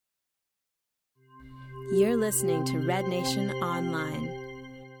You're listening to Red Nation Online.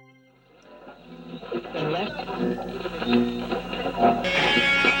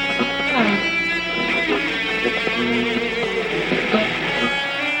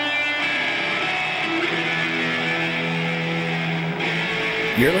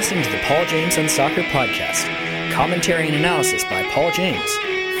 You're listening to the Paul James on Soccer podcast. Commentary and analysis by Paul James,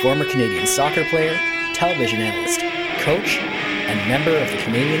 former Canadian soccer player, television analyst, coach, and member of the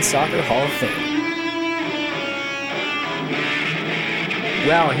Canadian Soccer Hall of Fame.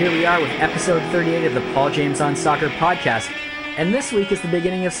 Well, here we are with episode 38 of the Paul James on Soccer podcast, and this week is the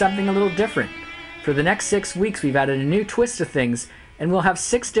beginning of something a little different. For the next 6 weeks, we've added a new twist to things, and we'll have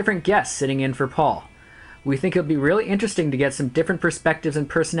 6 different guests sitting in for Paul. We think it'll be really interesting to get some different perspectives and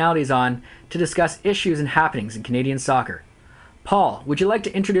personalities on to discuss issues and happenings in Canadian soccer. Paul, would you like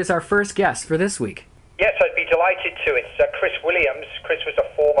to introduce our first guest for this week? Yes, I'd be delighted to. It's Chris Williams. Chris was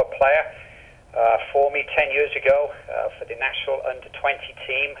a former player for me 10 years ago for the national under-20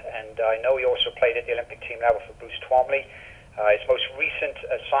 team, and I know he also played at the Olympic team level for Bruce Twomley. His most recent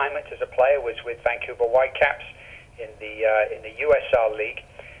assignment as a player was with Vancouver Whitecaps in the USL League.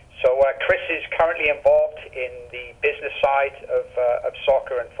 So Chris is currently involved in the business side of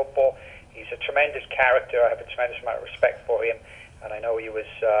soccer and football. He's a tremendous character. I have a tremendous amount of respect for him, and I know he was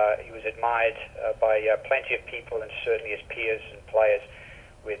admired by plenty of people and certainly his peers and players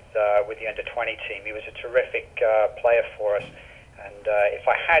with the under-20 team. He was a terrific player for us, and if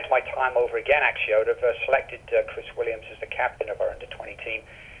I had my time over again, actually, I would have selected Chris Williams as the captain of our under-20 team.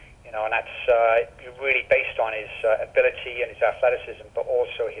 You know, and that's really based on his ability and his athleticism, but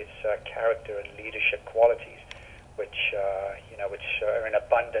also his character and leadership qualities, which are in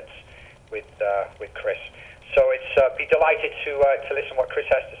abundance with Chris. So it's be delighted to listen what Chris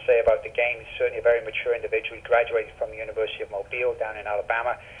has to say about the game. He's certainly a very mature individual. He graduated from the University of Mobile down in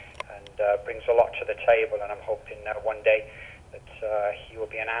Alabama, and brings a lot to the table. And I'm hoping one day that he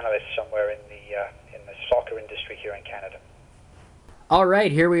will be an analyst somewhere in the soccer industry here in Canada. All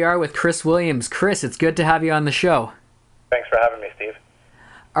right, here we are with Chris Williams. Chris, it's good to have you on the show. Thanks for having me, Steve.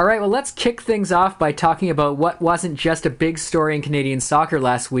 All right, well, let's kick things off by talking about what wasn't just a big story in Canadian soccer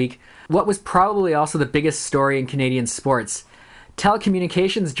last week, what was probably also the biggest story in Canadian sports.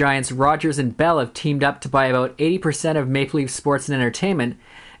 Telecommunications giants Rogers and Bell have teamed up to buy about 80% of Maple Leaf Sports and Entertainment,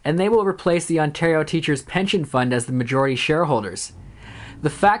 and they will replace the Ontario Teachers' Pension Fund as the majority shareholders. The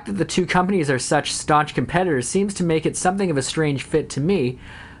fact that the two companies are such staunch competitors seems to make it something of a strange fit to me,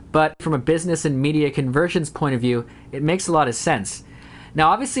 but from a business and media conversions point of view, it makes a lot of sense. Now,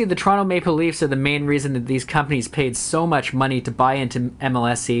 obviously, the Toronto Maple Leafs are the main reason that these companies paid so much money to buy into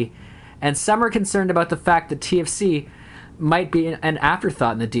MLSE, and some are concerned about the fact that TFC might be an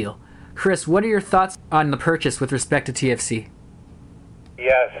afterthought in the deal. Chris, what are your thoughts on the purchase with respect to TFC?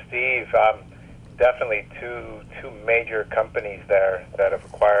 Yes, Steve, definitely two major companies there that have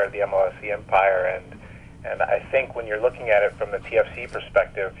acquired the MLSE empire, and I think when you're looking at it from the TFC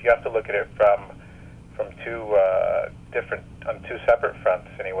perspective, you have to look at it from two separate fronts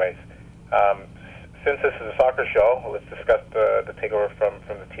anyways. Since this is a soccer show, let's discuss the takeover from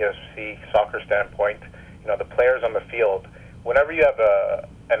the TFC soccer standpoint. You know, the players on the field, whenever you have a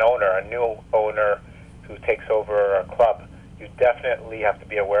new owner who takes over a club, you definitely have to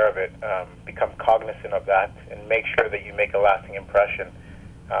be aware of it, become cognizant of that, and make sure that you make a lasting impression.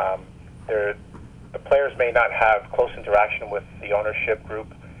 The players may not have close interaction with the ownership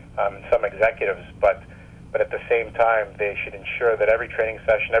group, some executives, but at the same time, they should ensure that every training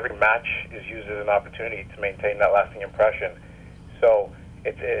session, every match is used as an opportunity to maintain that lasting impression. So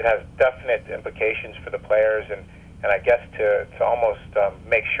it has definite implications for the players, and I guess to almost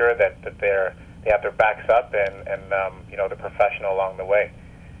make sure that they have their backs up and they're professional along the way.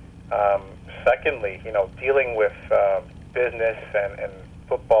 Secondly, dealing with business and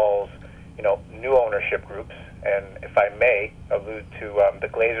football's new ownership groups, and if I may allude to the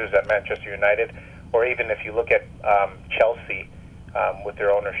Glazers at Manchester United, or even if you look at Chelsea with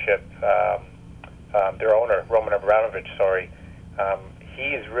their ownership, their owner Roman Abramovich.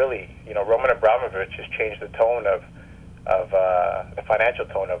 He's really, Roman Abramovich has changed the tone of the financial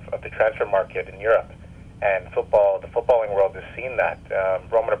tone of the transfer market in Europe, and the footballing world has seen that.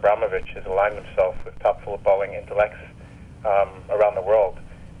 Roman Abramovich has aligned himself with top footballing intellects around the world.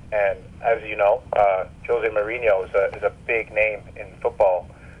 And as you know, Jose Mourinho is a big name in football,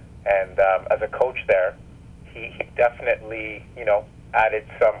 and as a coach there, he definitely added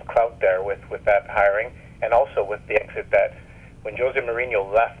some clout there with that hiring, and also with the exit that when Jose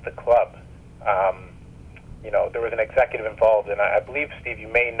Mourinho left the club, there was an executive involved, and I believe, Steve, you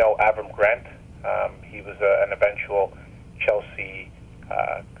may know Avram Grant. He was an eventual Chelsea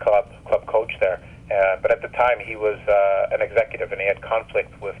club coach there, But at the time, he was an executive, and he had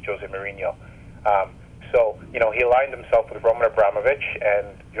conflict with Jose Mourinho. So, he aligned himself with Roman Abramovich, and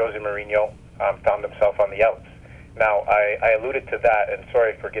Jose Mourinho found himself on the outs. Now, I alluded to that, and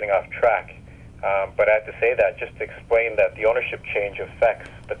sorry for getting off track, but I had to say that just to explain that the ownership change affects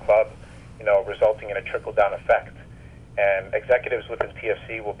the club, resulting in a trickle-down effect. And executives within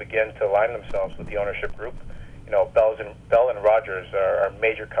TFC will begin to align themselves with the ownership group. Bell and Rogers are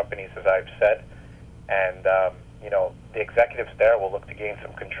major companies, as I've said, and the executives there will look to gain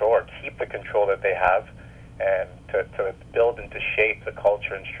some control or keep the control that they have, and to build and to shape the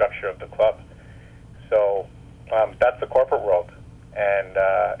culture and structure of the club. So that's the corporate world. And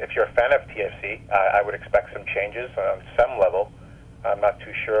if you're a fan of TFC, I would expect some changes on some level. I'm not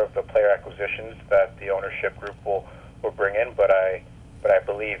too sure of the player acquisitions that the ownership group will bring in, but I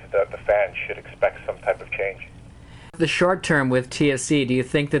believe that the fans should expect some type of change. The short term with TFC, do you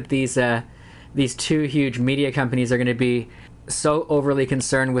think that these two huge media companies are going to be so overly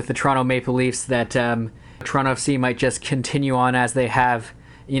concerned with the Toronto Maple Leafs that Toronto FC might just continue on as they have,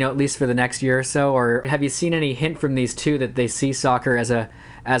 at least for the next year or so? Or have you seen any hint from these two that they see soccer as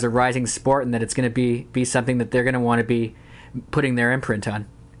a rising sport, and that it's going to be something that they're going to want to be putting their imprint on?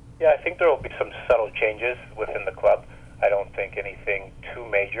 Yeah, I think there will be some subtle changes within the club. I don't think anything too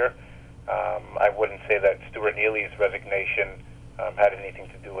major. I wouldn't say that Stuart Neely's resignation had anything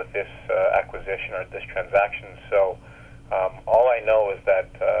to do with this acquisition or this transaction. So all I know is that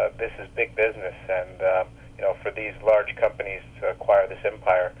this is big business, and for these large companies to acquire this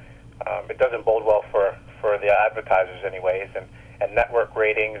empire, it doesn't bode well for the advertisers anyways, and network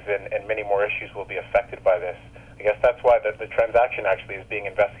ratings and many more issues will be affected by this. I guess that's why the transaction actually is being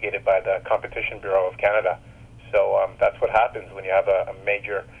investigated by the Competition Bureau of Canada. So that's what happens when you have a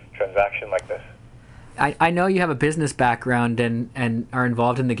major transaction like this. I know you have a business background and are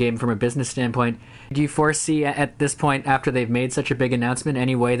involved in the game from a business standpoint. Do you foresee at this point, after they've made such a big announcement,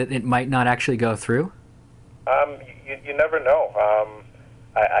 any way that it might not actually go through? You never know.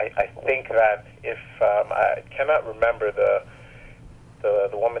 I think that if I cannot remember the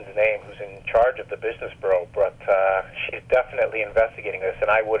woman's name who's in charge of the business bureau, but she's definitely investigating this, and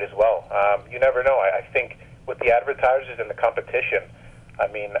I would as well. You never know. I think with the advertisers and the competition,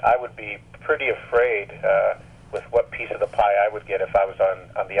 I would be pretty afraid with what piece of the pie I would get if I was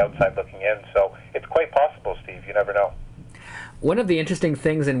on the outside looking in. So it's quite possible, Steve. You never know. One of the interesting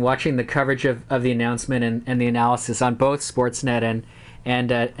things in watching the coverage of the announcement and the analysis on both Sportsnet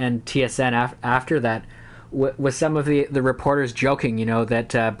and TSN after that was some of the reporters joking,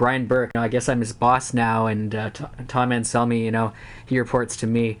 that Brian Burke, I guess I'm his boss now, and Tom Anselmi, he reports to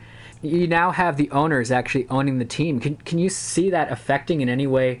me. You now have the owners actually owning the team. Can you see that affecting in any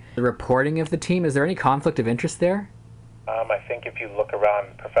way the reporting of the team? Is there any conflict of interest there? I think if you look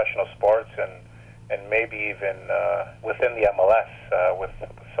around professional sports and maybe even within the MLS, with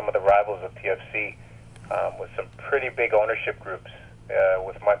some of the rivals of TFC, with some pretty big ownership groups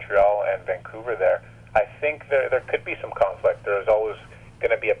with Montreal and Vancouver there, I think there could be some conflict. There's always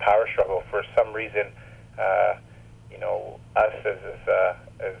going to be a power struggle. For some reason, us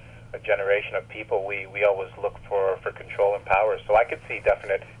as a generation of people, we always look for control and power. So I could see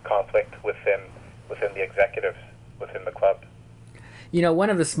definite conflict within the executives within the club. One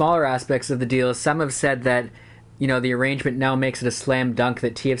of the smaller aspects of the deal is some have said that, the arrangement now makes it a slam dunk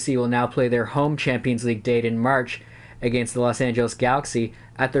that TFC will now play their home Champions League date in March against the Los Angeles Galaxy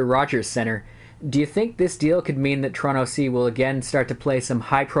at the Rogers Centre. Do you think this deal could mean that Toronto FC will again start to play some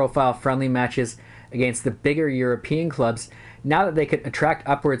high-profile friendly matches against the bigger European clubs now that they could attract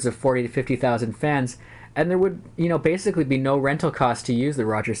upwards of 40 to 50,000 fans, and there would, basically be no rental cost to use the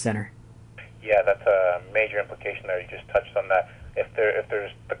Rogers Centre? Yeah, that's a major implication there. You just touched on that. If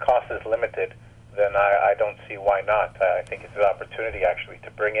there's the cost is limited, then I don't see why not. I think it's an opportunity actually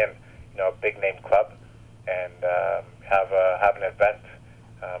to bring in a big name club and have an event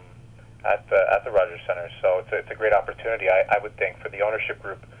at the Rogers Centre. So it's a great opportunity, I would think, for the ownership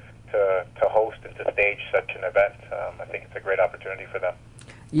group to host and to stage such an event. I think it's a great opportunity for them.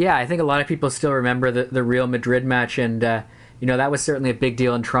 Yeah, I think a lot of people still remember the Real Madrid match, and that was certainly a big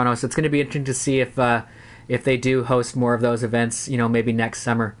deal in Toronto. So it's going to be interesting to see if they do host more of those events, maybe next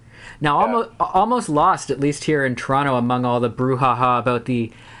summer. Now, almost lost, at least here in Toronto, among all the brouhaha about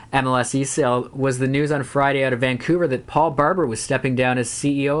the MLS sale, was the news on Friday out of Vancouver that Paul Barber was stepping down as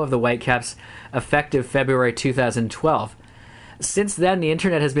CEO of the Whitecaps effective February 2012. Since then, the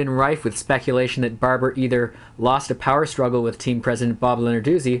internet has been rife with speculation that Barber either lost a power struggle with team president Bob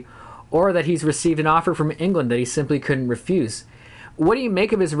Lenarduzzi, or that he's received an offer from England that he simply couldn't refuse. What do you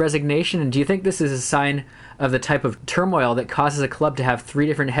make of his resignation, and do you think this is a sign of the type of turmoil that causes a club to have 3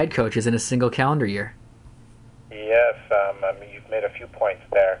 different head coaches in a single calendar year. Yes, I mean, you've made a few points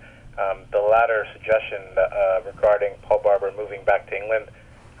there. The latter suggestion regarding Paul Barber moving back to England,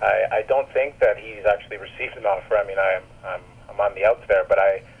 I don't think that he's actually received an offer. I mean, I'm on the outs there, but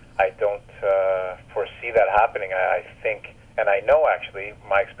I don't foresee that happening. I think, and I know actually,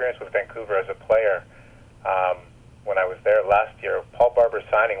 my experience with Vancouver as a player, when I was there last year, Paul Barber's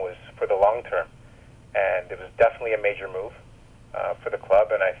signing was for the long term, and it was definitely a major move for the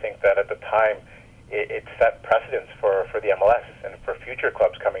club, and I think that at the time, it set precedence for the MLS and for future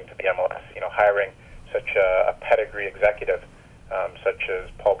clubs coming to the MLS, hiring such a pedigree executive such as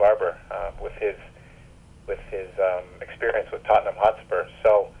Paul Barber with his experience with Tottenham Hotspur.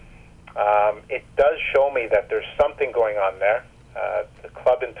 So it does show me that there's something going on there. The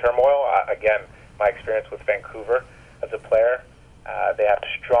club in turmoil, again, my experience with Vancouver as a player, they have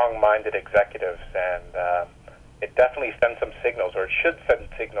strong-minded executives, and it definitely sends some signals, or it should send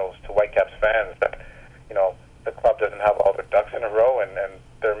signals to Whitecaps fans that, the club doesn't have all their ducks in a row, and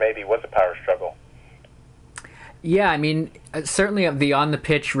there maybe was a power struggle. Yeah, I mean, certainly the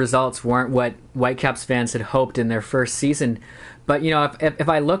on-the-pitch results weren't what Whitecaps fans had hoped in their first season. But, if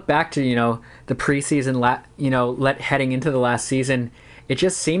I look back to, the preseason, heading into the last season, it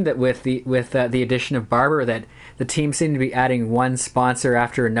just seemed that with the addition of Barber that the team seemed to be adding one sponsor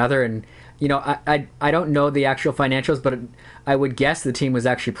after another, and I don't know the actual financials, but I would guess the team was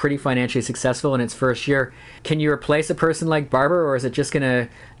actually pretty financially successful in its first year. Can you replace a person like Barber, or is it just going to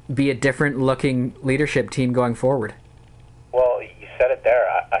be a different looking leadership team going forward? Well, you said it there.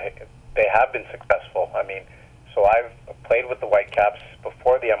 They have been successful. I mean, so I've played with the Whitecaps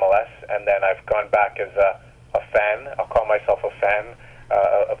before the MLS, and then I've gone back as a fan. I'll call myself a fan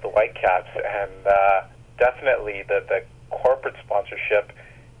of the Whitecaps, and definitely the corporate sponsorship,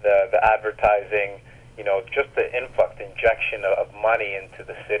 the advertising, just the influx, the injection of money into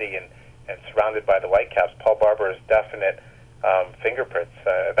the city and surrounded by the Whitecaps. Paul Barber is definite fingerprints.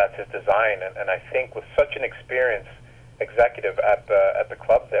 That's his design, and I think with such an experienced executive at the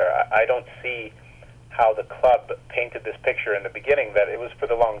club there, I don't see how the club painted this picture in the beginning that it was for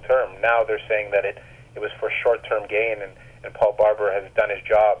the long term. Now they're saying that it was for short-term gain, and Paul Barber has done his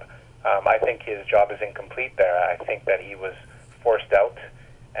job. I think his job is incomplete there. I think that he was forced out,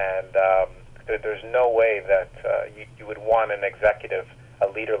 and there's no way that you would want an executive, a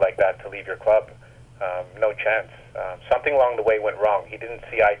leader like that, to leave your club. No chance. Something along the way went wrong. He didn't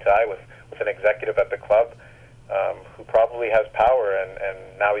see eye to eye with an executive at the club who probably has power, and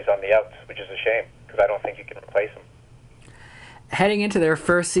now he's on the outs, which is a shame, because I don't think you can replace him. Heading into their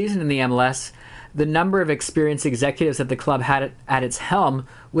first season in the MLS, the number of experienced executives that the club had at its helm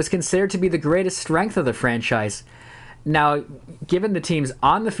was considered to be the greatest strength of the franchise. Now, given the team's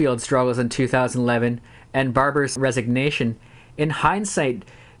on-the-field struggles in 2011 and Barber's resignation, in hindsight,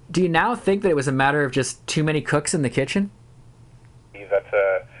 do you now think that it was a matter of just too many cooks in the kitchen? That's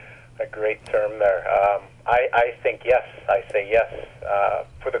a great term there. I think yes. I say yes.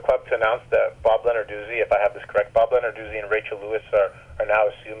 For the club to announce that Bob Lenarduzzi, if I have this correct, Bob Lenarduzzi and Rachel Lewis are now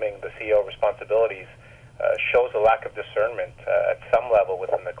assuming the CEO responsibilities shows a lack of discernment at some level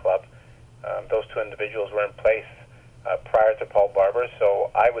within the club. Those two individuals were in place prior to Paul Barber,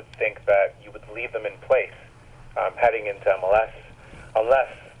 so I would think that you would leave them in place heading into MLS,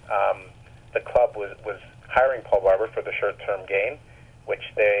 unless the club was hiring Paul Barber for the short-term gain,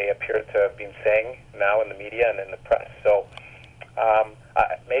 which they appear to have been saying now in the media and in the press. So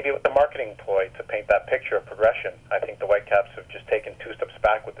maybe it was a marketing ploy to paint that picture of progression. I think the Whitecaps have just taken 2 steps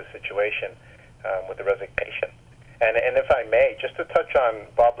back with the situation, with the resignation. And if I may, just to touch on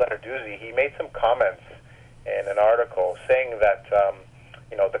Bob Lenarduzzi, he made some comments in an article saying that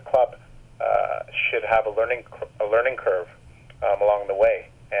the club should have a learning curve along the way,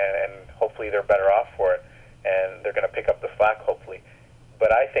 and hopefully they're better off for it, and they're going to pick up the slack, hopefully.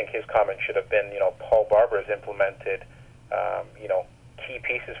 But I think his comment should have been, Paul Barber has implemented, key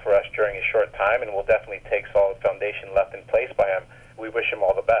pieces for us during a short time, and will definitely take solid foundation left in place by him. We wish him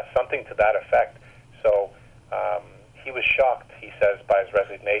all the best. Something to that effect. So he was shocked, he says, by his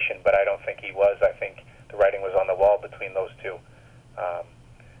resignation, but I don't think he was. I think the writing was on the wall between those two.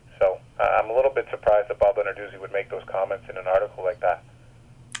 So I'm a little bit surprised that Bob Lenarduzzi would make those comments in an article like that.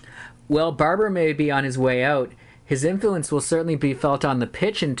 Well, Barber may be on his way out. His influence will certainly be felt on the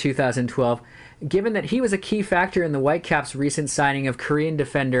pitch in 2012, given that he was a key factor in the Whitecaps' recent signing of Korean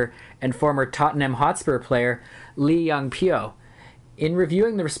defender and former Tottenham Hotspur player Lee Young-pyo. In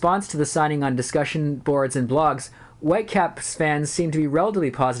reviewing the response to the signing on discussion boards and blogs, Whitecaps fans seem to be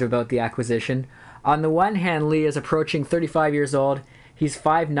relatively positive about the acquisition. On the one hand, Lee is approaching 35 years old. He's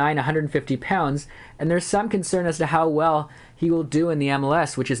 5'9", 150 pounds, and there's some concern as to how well he will do in the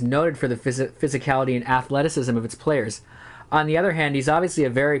MLS, which is noted for the physicality and athleticism of its players. On the other hand, he's obviously a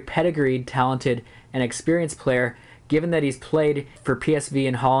very pedigreed, talented, and experienced player, given that he's played for PSV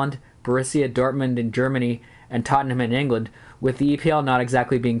in Holland, Borussia Dortmund in Germany, and Tottenham in England, with the EPL not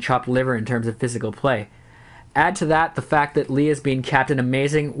exactly being chopped liver in terms of physical play. Add to that the fact that Lee has been captain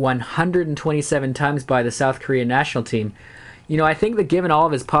amazing 127 times by the South Korean national team. I think that given all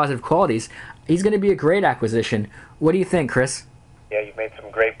of his positive qualities, he's going to be a great acquisition. What do you think, Chris? Yeah, you've made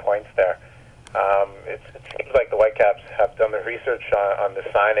some great points there. It seems like the Whitecaps have done their research on the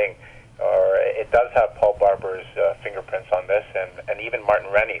signing, or it does have Paul Barber's fingerprints on this, and even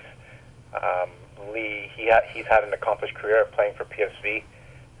Martin Rennie's. Lee, he's had an accomplished career playing for PSV,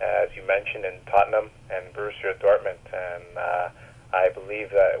 as you mentioned, in Tottenham and Borussia Dortmund, and I believe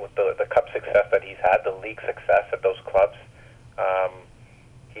that with the cup success that he's had, the league success at those clubs,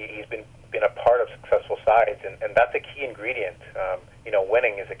 he's been a part of successful sides, and that's a key ingredient.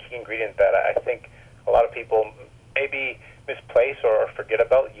 Winning is a key ingredient that I think a lot of people maybe misplace or forget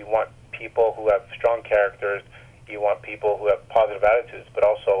about. You want people who have strong characters, you want people who have positive attitudes, but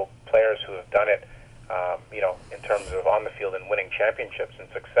also players who have done it, in terms of on the field and winning championships and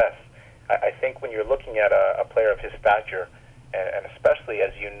success. I think when you're looking at a player of his stature, and especially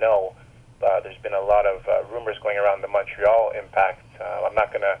as there's been a lot of rumors going around the Montreal impact. I'm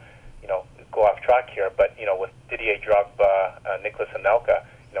not going to, go off track here, but with Didier Drogba, Nicolas Anelka,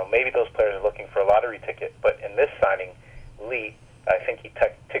 maybe those players are looking for a lottery ticket. But in this signing, Lee, I think he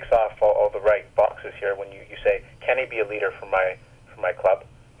ticks off all the right boxes here. When you say, can he be a leader for my club,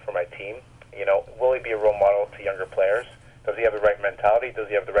 for my team? Will he be a role model to younger players? Does he have the right mentality? Does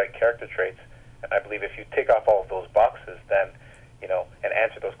he have the right character traits? And I believe if you tick off all of those boxes, then and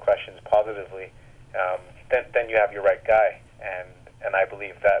answer those questions positively, then you have your right guy. And I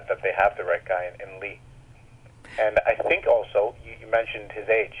believe that they have the right guy in Lee. And I think also, you mentioned his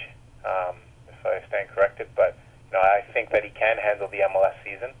age, if I stand corrected, but I think that he can handle the MLS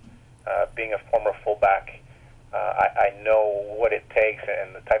season. Being a former fullback, I know what it takes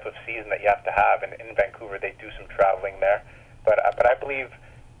and the type of season that you have to have. And in Vancouver, they do some traveling there. But I believe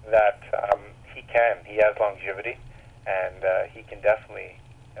that he can. He has longevity, and he can definitely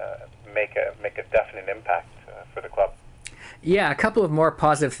make a definite impact for the club. Yeah, a couple of more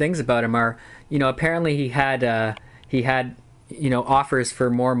positive things about him are, apparently he had offers for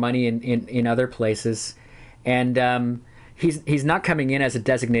more money in other places, and he's not coming in as a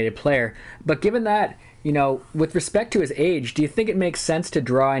designated player. But given that, with respect to his age, do you think it makes sense to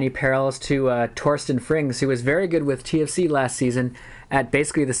draw any parallels to Torsten Frings, who was very good with TFC last season at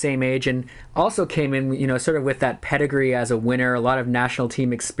basically the same age, and also came in, sort of with that pedigree as a winner, a lot of national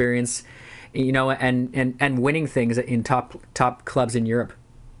team experience, and winning things in top clubs in Europe?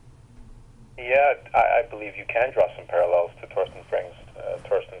 Yeah, I believe you can draw some parallels to Torsten Frings.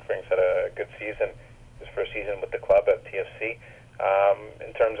 Torsten Frings had a good season, his first season with the club at TFC.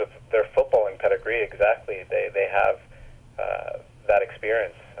 In terms of their footballing pedigree, exactly, they have that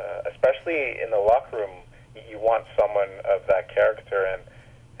experience. Especially in the locker room, you want someone of that character,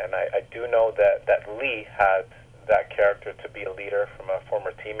 and I do know that Lee had that character to be a leader from a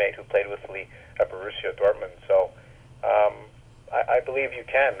former teammate who played with Lee at Borussia Dortmund. So I believe you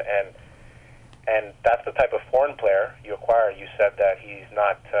can, and that's the type of foreign player you acquire. You said that he's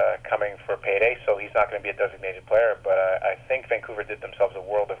not coming for payday, so he's not going to be a designated player, but I think Vancouver did themselves a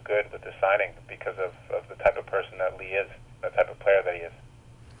world of good with the signing because of the type of person that Lee is, the type of player that he is.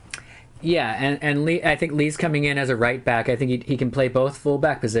 Yeah, and Lee, I think Lee's coming in as a right back. I think he can play both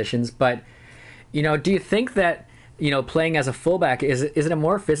fullback positions, but do you think that playing as a fullback is it a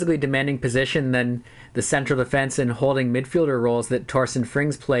more physically demanding position than the central defense and holding midfielder roles that Torsten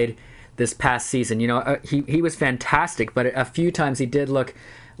Frings played this past season? He was fantastic, but a few times he did look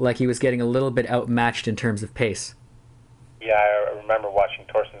like he was getting a little bit outmatched in terms of pace. Yeah, I remember watching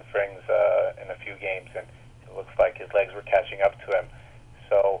Torsten Frings in a few games, and it looks like his legs were catching up to him.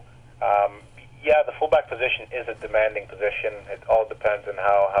 So, the fullback position is a demanding position. It all depends on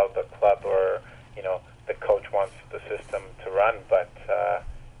how the club or the coach wants the system to run. But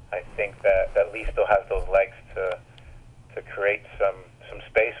I think that Lee still has those legs to create some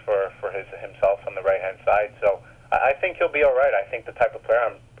space for himself on the right hand side. So I think he'll be all right. I think the type of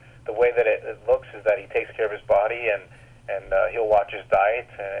player, the way that it looks is that he takes care of his body and he'll watch his diet,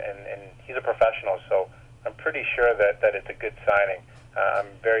 and he's a professional. So I'm pretty sure that it's a good signing. I'm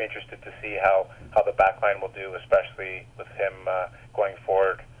very interested to see how the back line will do, especially with him going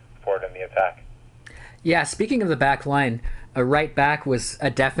forward in the attack. Yeah, speaking of the back line, a right back was a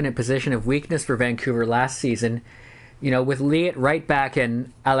definite position of weakness for Vancouver last season. With Lee at right back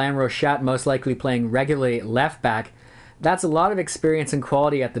and Alain Rochat most likely playing regularly at left back, that's a lot of experience and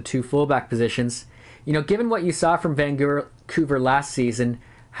quality at the two fullback positions. Given what you saw from Vancouver last season,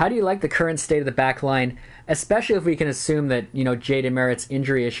 how do you like the current state of the back line, especially if we can assume that, Jay Demerit's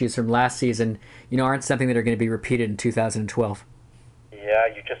injury issues from last season, aren't something that are going to be repeated in 2012? Yeah,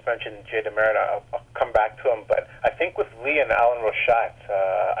 you just mentioned Jay Demerit. I'll come back to him, but I think with Lee and Alain Rochat,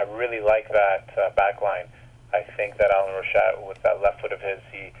 I really like that back line. I think that Alain Rochat, with that left foot of his,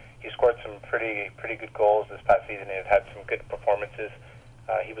 he scored some pretty good goals this past season. He had some good performances.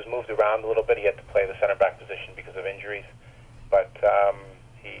 He was moved around a little bit. He had to play the center back position because of injuries, but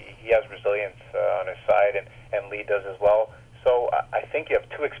he has resilience on his side, and Lee does as well. So I think you have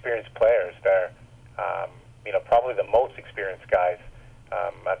two experienced players there. Probably the most experienced guys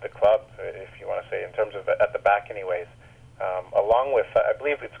at the club, if you want to say, in terms of at the back, anyways. Along with, I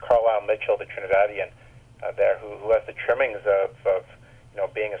believe it's Carlisle Mitchell, the Trinidadian, there, who has the trimmings of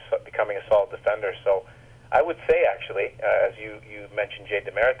becoming a solid defender. So I would say, actually, as you mentioned Jay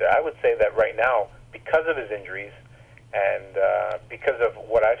Demerit there, I would say that right now, because of his injuries and because of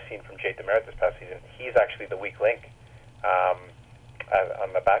what I've seen from Jay Demerit this past season, he's actually the weak link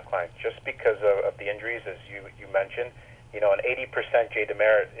on the back line, just because of the injuries, as you mentioned. An 80% Jay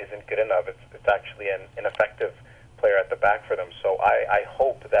Demerit isn't good enough. It's actually an ineffective player at the back for them. So I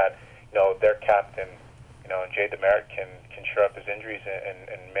hope that their captain, Jay Demerit can shore up his injuries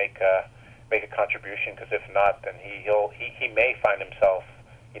and make a contribution. Because if not, then he may find himself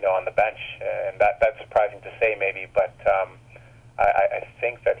on the bench, and that's surprising to say maybe, but I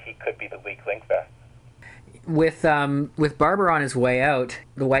think that he could be the weak link there. With Barber on his way out,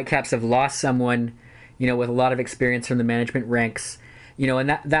 the Whitecaps have lost someone, with a lot of experience from the management ranks, and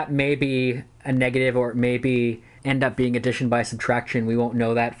that may be a negative, or it may be end up being addition by subtraction. We won't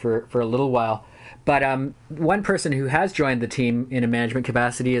know that for a little while. But one person who has joined the team in a management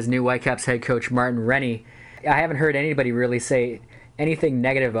capacity is new Whitecaps head coach Martin Rennie. I haven't heard anybody really say anything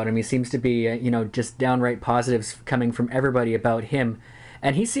negative about him. He seems to be, just downright positives coming from everybody about him.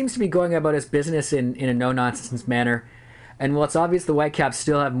 And he seems to be going about his business in a no-nonsense manner. And while it's obvious the Whitecaps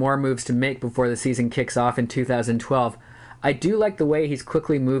still have more moves to make before the season kicks off in 2012, I do like the way he's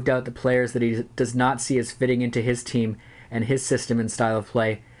quickly moved out the players that he does not see as fitting into his team and his system and style of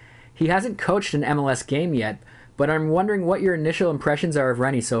play. He hasn't coached an MLS game yet, but I'm wondering what your initial impressions are of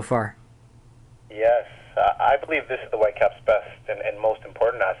Rennie so far. Yes, I believe this is the Whitecaps' best and most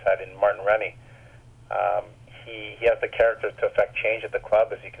important asset in Martin Rennie. He has the character to affect change at the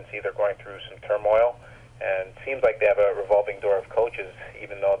club. As you can see, they're going through some turmoil, and it seems like they have a revolving door of coaches,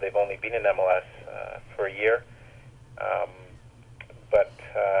 even though they've only been in MLS for a year. But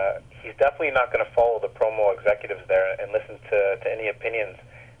he's definitely not going to follow the promo executives there and listen to any opinions.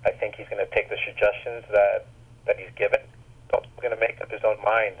 I think he's going to take the suggestions that he's given. He's going to make up his own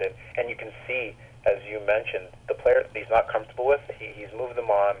mind, and you can see, as you mentioned, the players that he's not comfortable with, he's moved them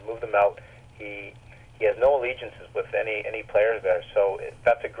on, moved them out. He has no allegiances with any players there, so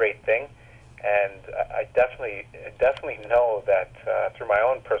that's a great thing. And I definitely know that through my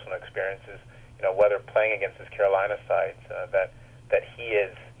own personal experiences, whether playing against his Carolina sides, that he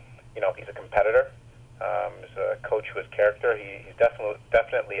is, he's a competitor. He's a coach who has character. He's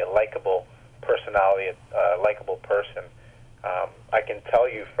definitely a likable personality, a likable person. I can tell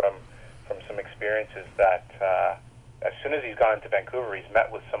you from some experiences that as soon as he's gone to Vancouver, he's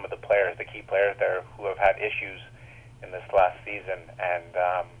met with some of the players, the key players there, who have had issues in this last season,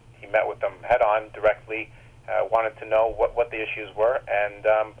 and he met with them head on, directly, wanted to know what the issues were, and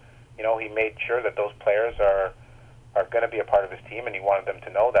he made sure that those players are going to be a part of his team, and he wanted them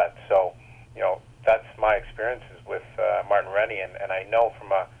to know that. So, that's my experiences with Martin Rennie, and I know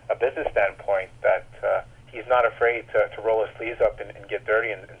from a business standpoint that he's not afraid to roll his sleeves up and get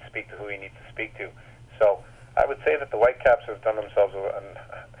dirty and speak to who he needs to speak to. So I would say that the Whitecaps have done themselves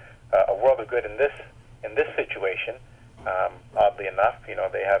a world of good in this situation. Oddly enough,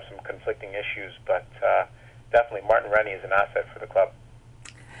 they have some conflicting issues, but definitely Martin Rennie is an asset for the club.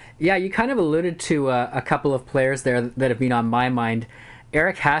 Yeah, you kind of alluded to a couple of players there that have been on my mind.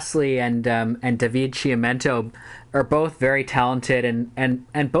 Eric Hasley and David Chiamento are both very talented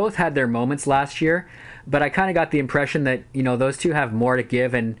and both had their moments last year, but I kind of got the impression that those two have more to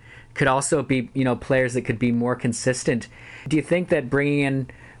give and could also be players that could be more consistent. Do you think that bringing in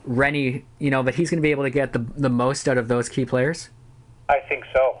Rennie, that he's going to be able to get the most out of those key players? I think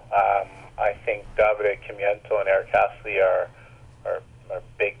so. I think David Chiamento and Eric Hasley are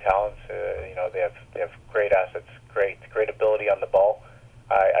big talents. They have great assets, great ability on the ball.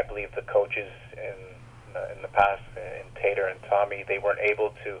 I believe the coaches in the past, in Tater and Tommy, they weren't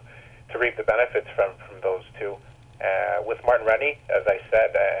able to reap the benefits from those two. With Martin Rennie, as I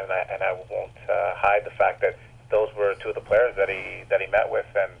said, and I won't hide the fact that those were two of the players that he met with,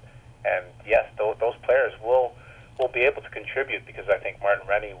 and yes, those players will be able to contribute because I think Martin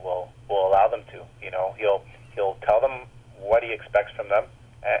Rennie will allow them to. He'll tell them what he expects from them,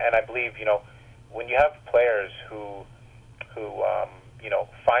 and I believe when you have players who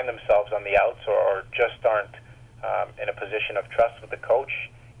find themselves on the outs or just aren't in a position of trust with the coach,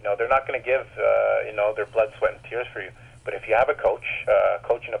 they're not going to give their blood, sweat, and tears for you. But if you have a coach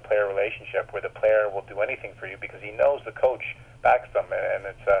and a player relationship where the player will do anything for you because he knows the coach backs them, and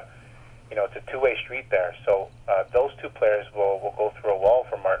it's a two-way street there. So those two players will go through a wall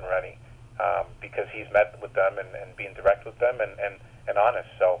for Martin Rennie because he's met with them and being direct with them and honest.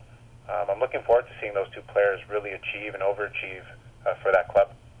 So I'm looking forward to seeing those two players really achieve and overachieve for that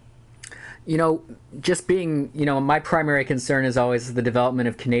club. Just being, my primary concern is always the development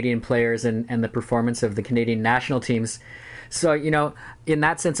of Canadian players and the performance of the Canadian national teams. So, in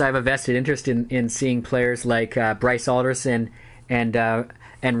that sense, I have a vested interest in seeing players like Bryce Alderson and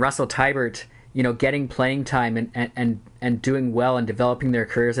Russell Teibert, getting playing time and doing well and developing their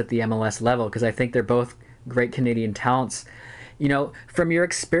careers at the MLS level, because I think they're both great Canadian talents. From your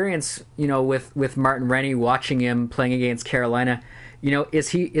experience, with Martin Rennie, watching him playing against Carolina, is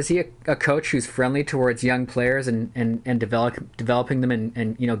he a coach who's friendly towards young players and developing them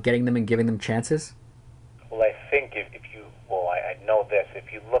and getting them and giving them chances? Well, I think I know this.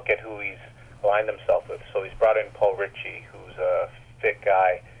 If you look at who he's aligned himself with, so he's brought in Paul Ritchie, who's a fit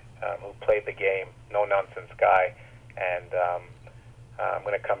guy who played the game, no nonsense guy, and I'm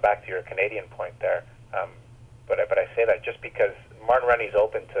going to come back to your Canadian point there. But I say that just because Martin Rennie's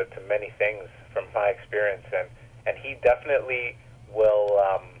open to many things from my experience, and he definitely will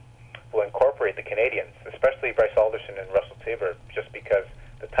incorporate the Canadians, especially Bryce Alderson and Russell Teibert, just because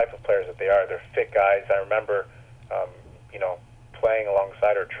the type of players that they are. They're fit guys. I remember, playing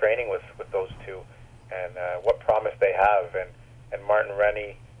alongside or training with those two, and what promise they have. And Martin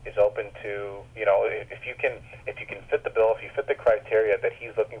Rennie is open to, if you can fit the bill, if you fit the criteria that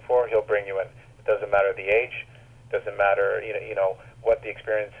he's looking for, he'll bring you in. It doesn't matter the age, doesn't matter, what the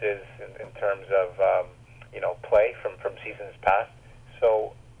experience is in terms of, play from seasons past.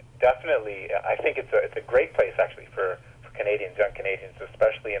 So definitely, I think it's a great place actually for Canadians, young Canadians,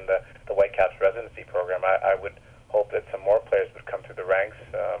 especially in the Whitecaps residency program. I would hope that some more players would come through the ranks,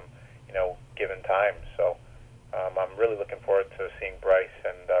 given time. So I'm really looking forward to seeing Bryce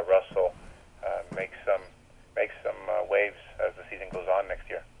and Russell make some waves as the season goes on next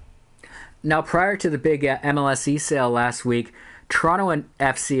year. Now, prior to the big MLSE sale last week, Toronto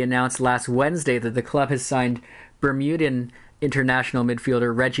FC announced last Wednesday that the club has signed Bermudan international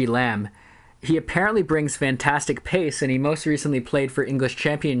midfielder Reggie Lamb. He apparently brings fantastic pace, and he most recently played for English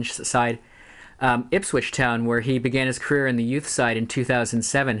Championship side Ipswich Town, where he began his career in the youth side in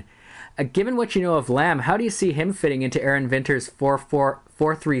 2007. Given what you know of Lamb, how do you see him fitting into Aaron Vinter's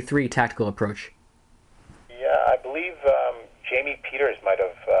 4-4-3 tactical approach? Yeah, I believe Jamie Peters might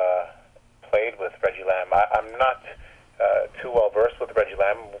have played with Reggie Lamb. I'm not too well versed with Reggie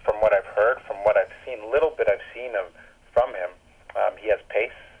Lamb. From what I've heard, from what I've seen, little bit I've seen from him, he has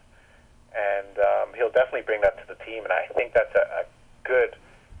pace, and he'll definitely bring that to the team. And I think that's a good,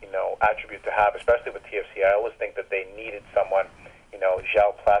 attribute to have, especially with TFC. I always think that they needed someone,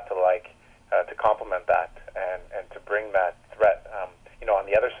 João Plata-like, to complement that and to bring that threat, on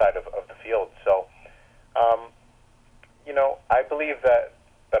the other side of the field. So, I believe that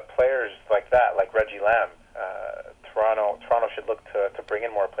players like that, like Reggie Lamb, Toronto should look to bring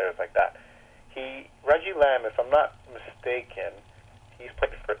in more players like that. Reggie Lamb, if I'm not mistaken, he's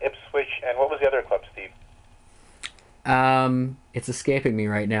played for Ipswich, and what was the other club, Steve? It's escaping me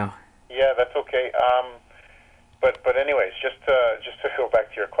right now. Yeah, that's okay. But anyways, just to go back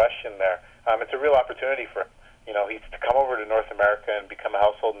to your question there, it's a real opportunity for him. He's to come over to North America and become a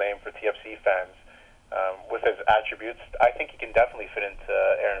household name for TFC fans. With his attributes, I think he can definitely fit into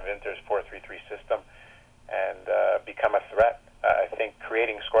Aaron Vinter's 4-3-3 system and become a threat. I think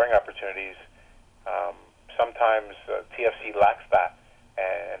creating scoring opportunities, sometimes TFC lacks that,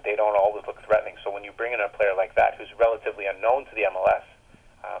 and they don't always look threatening. So when you bring in a player like that, who's relatively unknown to the MLS,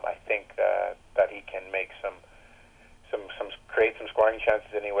 I think that he can make create some scoring chances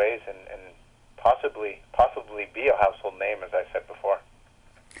anyways, and possibly be a household name, as I said before.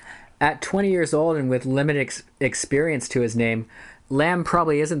 At 20 years old and with limited experience to his name, Lamb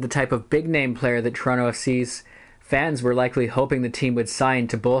probably isn't the type of big-name player that Toronto FC's fans were likely hoping the team would sign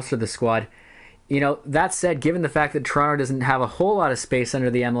to bolster the squad. That said, given the fact that Toronto doesn't have a whole lot of space under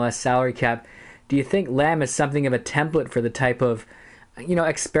the MLS salary cap, do you think Lamb is something of a template for the type of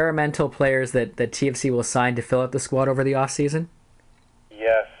experimental players that TFC will sign to fill out the squad over the offseason?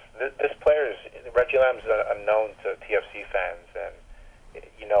 Yes, this player is Reggie Lamb's unknown to TFC fans, and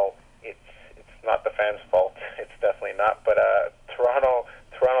it's not the fans' fault. It's definitely not. But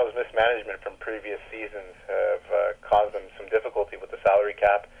Toronto's mismanagement from previous seasons have caused them some difficulty with the salary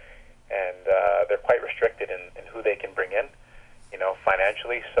cap, and they're quite restricted in who they can bring in,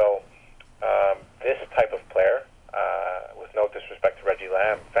 financially. So this type of player, with no disrespect to Reggie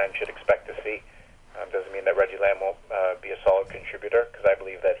Lamb, fans should expect to see. Doesn't mean that Reggie Lamb won't be a solid contributor, because I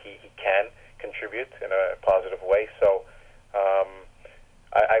believe that he can contribute in a positive way. So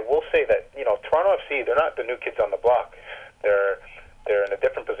I will say that Toronto FC, they're not the new kids on the block. They're in a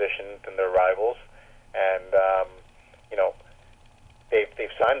different position than their rivals, and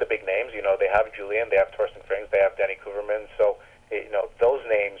they've signed the big names. They have Julian, they have Torsten Frings, they have Danny Kuverman. So those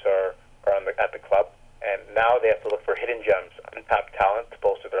names are at the club, and now they have to look for hidden gems, untapped talent to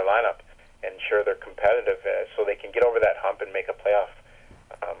bolster their lineup, ensure they're competitive, so they can get over that hump and make a playoff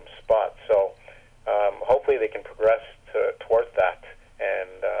spot. So hopefully they can progress towards that,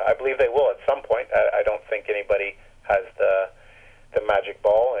 and I believe they will at some point. I don't think anybody has the magic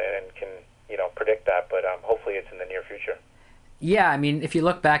ball and can predict that, but hopefully it's in the near future. Yeah, I mean, if you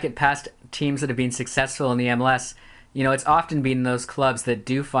look back at past teams that have been successful in the MLS, it's often been those clubs that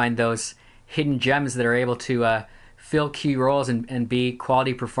do find those hidden gems that are able to fill key roles and be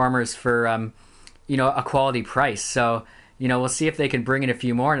quality performers for a quality price. So we'll see if they can bring in a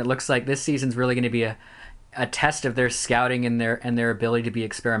few more, and it looks like this season's really going to be a test of their scouting and their ability to be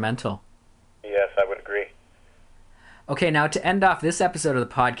experimental. Yes, I would agree. Okay, now to end off this episode of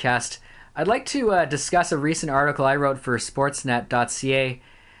the podcast, I'd like to discuss a recent article I wrote for Sportsnet.ca,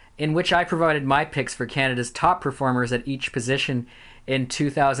 in which I provided my picks for Canada's top performers at each position in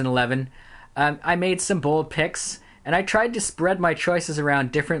 2011. I made some bold picks, and I tried to spread my choices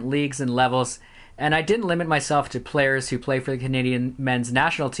around different leagues and levels, and I didn't limit myself to players who play for the Canadian men's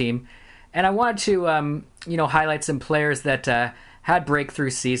national team. And I wanted to, highlight some players that had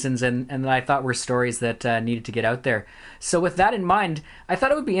breakthrough seasons and that I thought were stories that needed to get out there. So with that in mind, I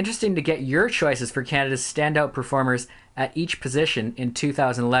thought it would be interesting to get your choices for Canada's standout performers at each position in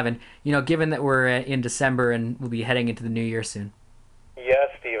 2011, given that we're in December and we'll be heading into the new year soon. Yes,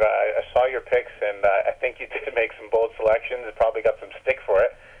 Steve, I saw your picks, and I think you did make some bold selections. You probably got some stick for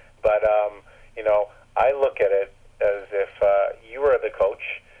it, but I look at it as if you were the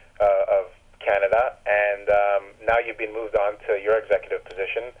coach of Canada, and now you've been moved on to your executive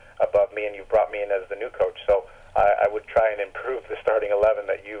position above me, and you brought me in as the new coach. So I would try and improve the starting 11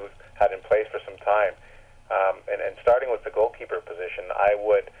 that you had in place for some time. And starting with the goalkeeper position, I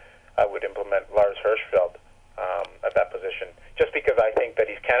would implement Lars Hirschfeld at that position, just because I think that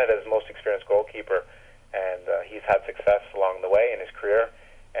he's Canada's most experienced goalkeeper, and he's had success along the way in his career,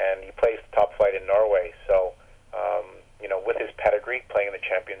 and he plays top flight in Norway. So with his pedigree playing in the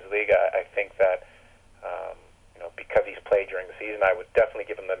Champions League, I think that because he's played during the season, I would definitely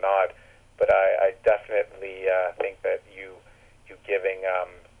give him the nod. But I definitely think that you giving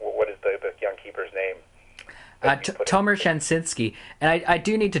what is the young keeper's name? Tomer Shansinski. And I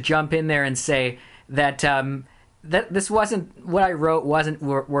do need to jump in there and say that that this wasn't what I wrote.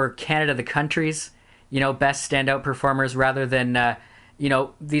 Were Canada the country's best standout performers, rather than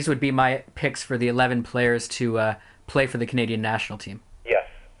these would be my picks for the 11 players to play for the Canadian national team. Yes,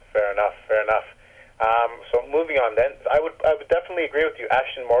 fair enough. So moving on then, I would definitely agree with you.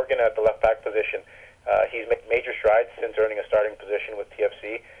 Ashton Morgan at the left back position. He's made major strides since earning a starting position with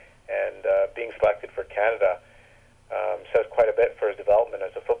TFC, and being selected for Canada says quite a bit for his development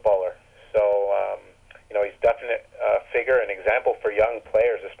as a footballer. So he's a definite figure and example for young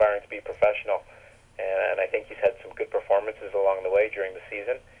players aspiring to be professional. And I think he's had some good performances along the way during the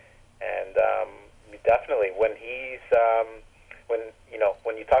season. And definitely, when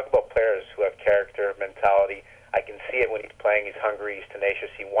you talk about players who have character, mentality, I can see it when he's playing. He's hungry, he's tenacious,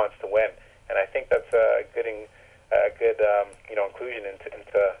 he wants to win, and I think that's a good inclusion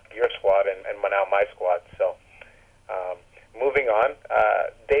into your squad and now my squad. So moving on,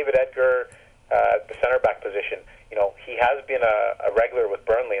 David Edgar, the center back position. He has been a regular with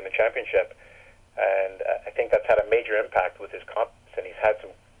Burnley in the Championship, and I think that's had a major impact with his confidence, and he's had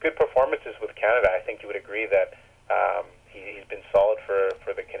some good performances with Canada. I think you would agree that he's been solid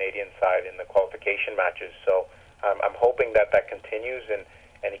for the Canadian side in the qualification matches. So I'm hoping that continues and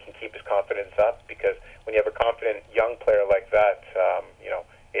he can keep his confidence up, because when you have a confident young player like that,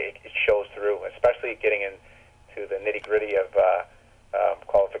 it shows through, especially getting into the nitty-gritty of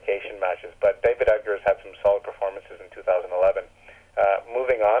qualification matches. But David Edgar has had some solid performances in 2011.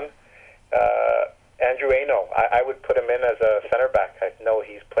 Moving on, Andrew Eno, I would put him in as a center back. I know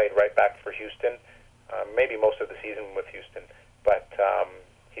he's played right back for Houston, maybe most of the season with Houston, but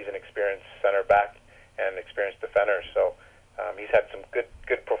he's an experienced center back and experienced defender. So he's had some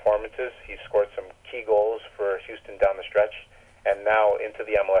good performances. He's scored some key goals for Houston down the stretch, and now into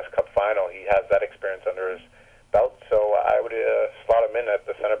the MLS Cup final. He has that experience under his belt, so I would slot him in at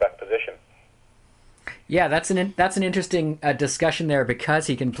the center back position. Yeah, that's an interesting discussion there because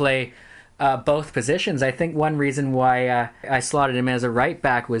he can play both positions. I think one reason why I slotted him as a right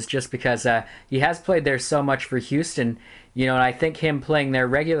back was just because he has played there so much for Houston, and I think him playing there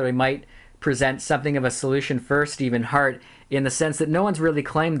regularly might present something of a solution for Stephen Hart in the sense that no one's really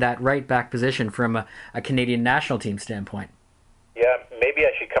claimed that right back position from a Canadian national team standpoint. Yeah, maybe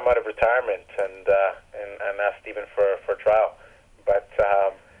I should come out of retirement and ask Stephen for a trial. But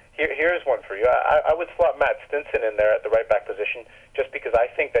here's one for you. I would slot Matt Stinson in there at the right back position just because I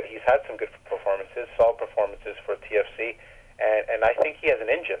think that he's had some good performances, solid performances for TFC, and I think he has an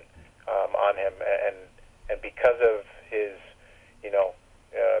engine on him, and because of his,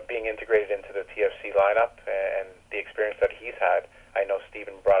 being integrated into the TFC lineup and the experience that he's had, I know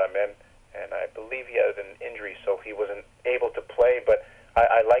Stephen brought him in, and I believe he had an injury, so he wasn't able to play, but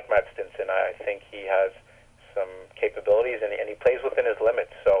I like Matt Stinson. I think he has some capabilities, and he plays within his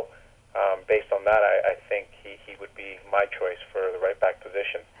limits, so based on that, I think he would be my choice for the right back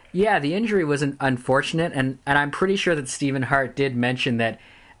position. Yeah, the injury was unfortunate, and I'm pretty sure that Stephen Hart did mention that,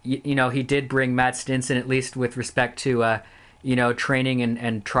 he did bring Matt Stinson, at least with respect to, training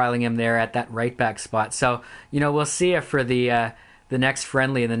and trialing him there at that right back spot. So, we'll see if for the next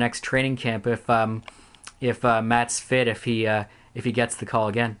friendly and the next training camp, if Matt's fit, if he gets the call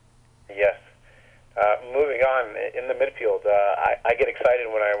again. Yes. Moving on, in the midfield, I get excited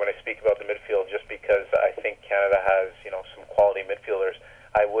when I speak about the midfield just because I think Canada has some quality midfielders.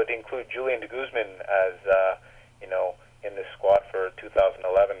 I would include Julian de Guzman as in this squad for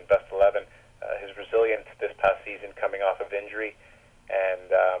 2011 best 11. His resilience this past season coming off of injury, and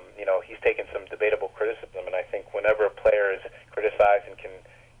he's taken some debatable criticism. And I think whenever a player is criticized and can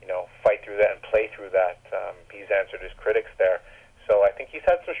fight through that and play through that, he's answered his critics there. So I think he's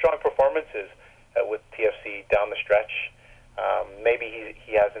had some strong performances with TFC down the stretch. Maybe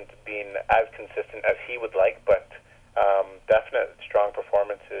he hasn't been as consistent as he would like, but definite strong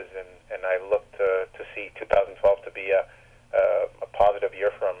performances, and I look to see 2012 to be a positive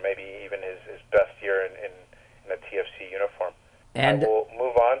year for him, maybe even his best year in a TFC uniform. And I will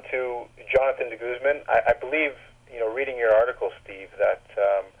move on to Jonathan de Guzman. I believe, reading your article, Steve, that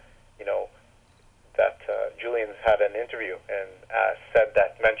Julian's had an interview and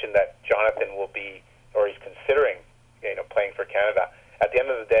mentioned that Jonathan will be, or he's considering, playing for Canada. At the end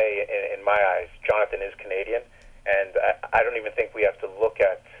of the day, in my eyes, Jonathan is Canadian, and I don't even think we have to look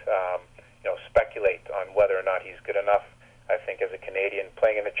at, speculate on whether or not he's good enough. I think as a Canadian,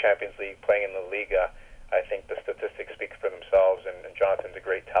 playing in the Champions League, playing in the Liga, I think the statistics speak for themselves, and Jonathan's a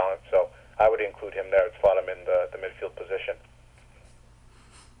great talent, so I would include him there and slot him in the midfield position.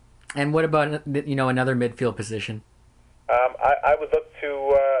 And what about, another midfield position? I would look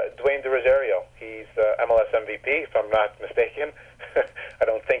to Dwayne De Rosario. He's MLS MVP, if I'm not mistaken. I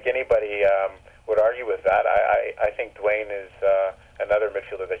don't think anybody would argue with that. I think Dwayne is another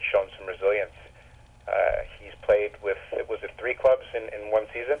midfielder that's shown some resilience. He's played with, was it 3 clubs in one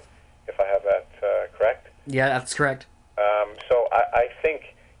season, if I have that correct? Yeah, that's correct. So I think,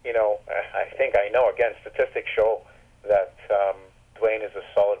 I know, again, statistics show that Dwayne is a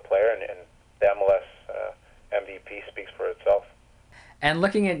solid player, and the MLS MVP speaks for itself. And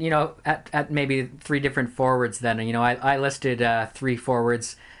looking at, at maybe 3 different forwards then, I listed 3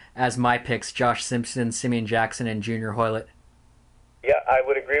 forwards as my picks: Josh Simpson, Simeon Jackson, and Junior Hoylett. Yeah, I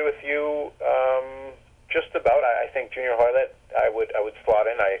would agree with you just about. I think Junior Hoylett, I would slot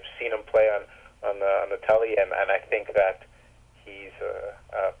in. I've seen him play on the telly, and I think that he's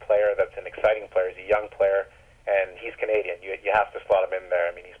a player that's an exciting player. He's a young player, and he's Canadian. You have to slot him in there.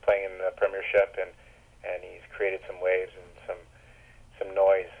 I mean, he's playing in the Premiership, and he's created some waves and some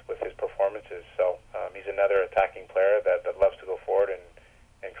noise with his performances. So he's another attacking player that loves to go forward and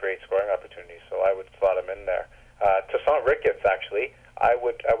create scoring opportunities. So I would slot him in there. Toussaint Ricketts, actually, I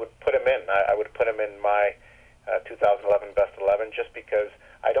would put him in. I would put him in my 2011 best 11 just because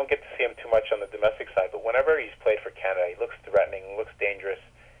I don't get to see him too much on the domestic side. But whenever he's played for Canada, he looks threatening, looks dangerous,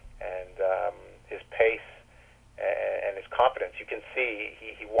 and his pace and his confidence, you can see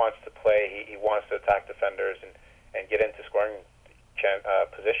he wants to play. He wants to attack defenders and get into scoring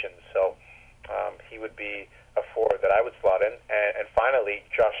positions. So he would be a forward that I would slot in. And finally,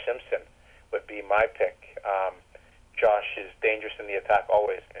 Josh Simpson would be my pick. Josh is dangerous in the attack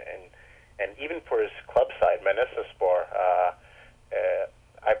always, and even for his club side, Manisaspor,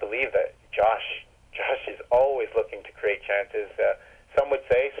 I believe that Josh is always looking to create chances. Some would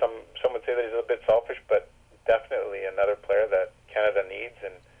say that he's a bit selfish, but definitely another player that Canada needs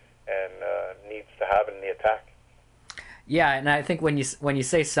and needs to have in the attack. Yeah, and I think when you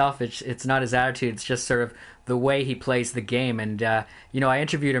say selfish, it's not his attitude. It's just sort of the way he plays the game. And I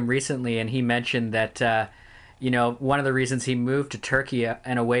interviewed him recently, and he mentioned that one of the reasons he moved to Turkey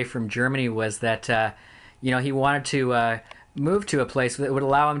and away from Germany was that he wanted to move to a place that would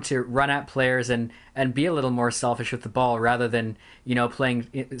allow him to run at players and be a little more selfish with the ball rather than playing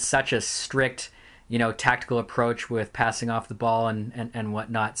such a strict tactical approach with passing off the ball and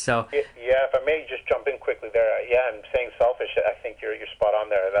whatnot. So yeah, if I may just jump in quickly there. Yeah, I'm saying selfish. I think you're spot on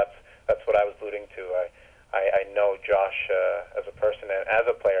there. That's what I was alluding to. I know Josh as a person and as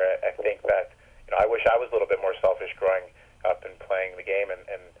a player. I think that I wish I was a little bit more selfish growing up and playing the game,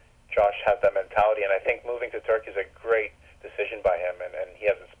 and Josh has that mentality. And I think moving to Turkey is a great decision by him, and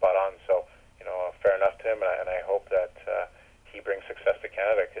he has it spot on. So fair enough to him, and I hope that he brings success to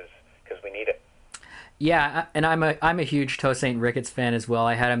Canada because we need it. Yeah, and I'm a huge Tosaint Ricketts fan as well.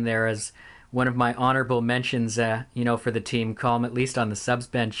 I had him there as one of my honorable mentions, for the team. Call him at least on the subs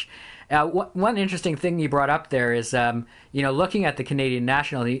bench. One interesting thing you brought up there is, looking at the Canadian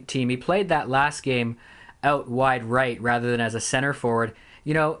national team, he played that last game out wide right rather than as a center forward.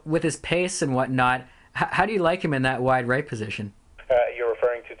 With his pace and whatnot, how do you like him in that wide right position? You're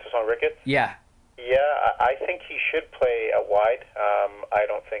referring to Tosaint Ricketts? Yeah. Yeah, I think he should play out wide. I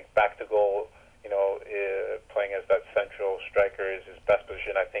don't think back to goal, playing as that central striker is his best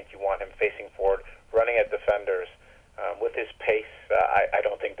position. I think you want him facing forward, running at defenders. With his pace, I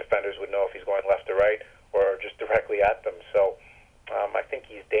don't think defenders would know if he's going left or right or just directly at them. So I think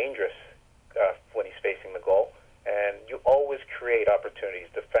he's dangerous when he's facing the goal. And you always create opportunities.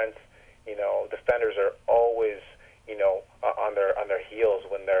 Defenders are always, on their heels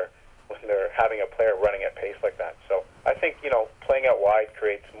when they're having a player running at pace like that. So I think, playing out wide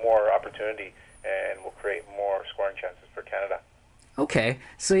creates more opportunity and will create more scoring chances for Canada. Okay,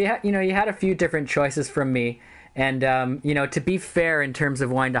 so you had a few different choices from me, and to be fair in terms of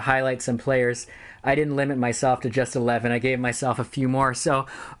wanting to highlight some players, I didn't limit myself to just 11. I gave myself a few more. So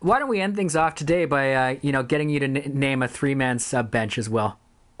why don't we end things off today by getting you to name a 3-man sub bench as well?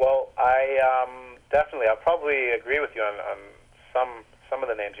 Well, I'll probably agree with you on some of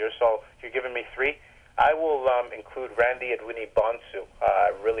the names here. So you're giving me 3. I will include Randy Edwini-Bonsu.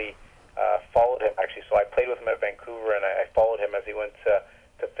 I really followed him, actually. So I played with him at Vancouver, and I followed him as he went to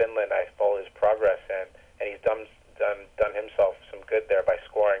Finland. I followed his progress, and he's done himself some good there by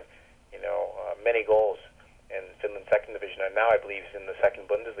scoring, many goals in Finland's second division, and now I believe he's in the second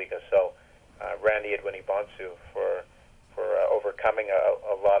Bundesliga. So Randy Edwini-Bonsu for overcoming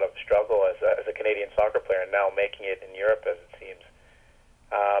a lot of struggle as a Canadian soccer player, and now making it in Europe, as it seems.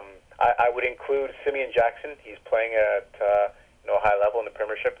 I would include Simeon Jackson. He's playing at a high level in the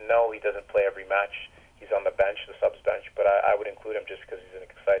Premiership. No, he doesn't play every match. He's on the bench, the subs bench, but I would include him just because he's an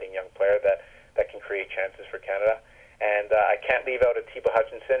exciting young player that can create chances for Canada. And I can't leave out Atiba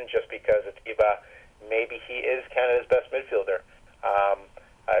Hutchinson just because Atiba, maybe he is Canada's best midfielder. I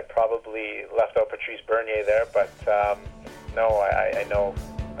probably left out Patrice Bernier there, but no, I know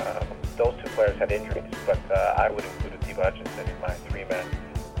those 2 players had injuries, but I would include Atiba Hutchinson in my 3-man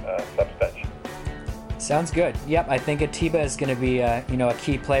subs bench. Sounds good. Yep, I think Atiba is going to be a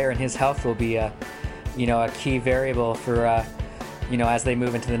key player, and his health will be a key variable for as they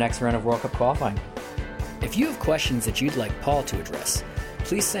move into the next round of World Cup qualifying. If you have questions that you'd like Paul to address,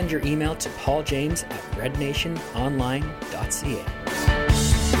 please send your email to pauljames@rednationonline.ca.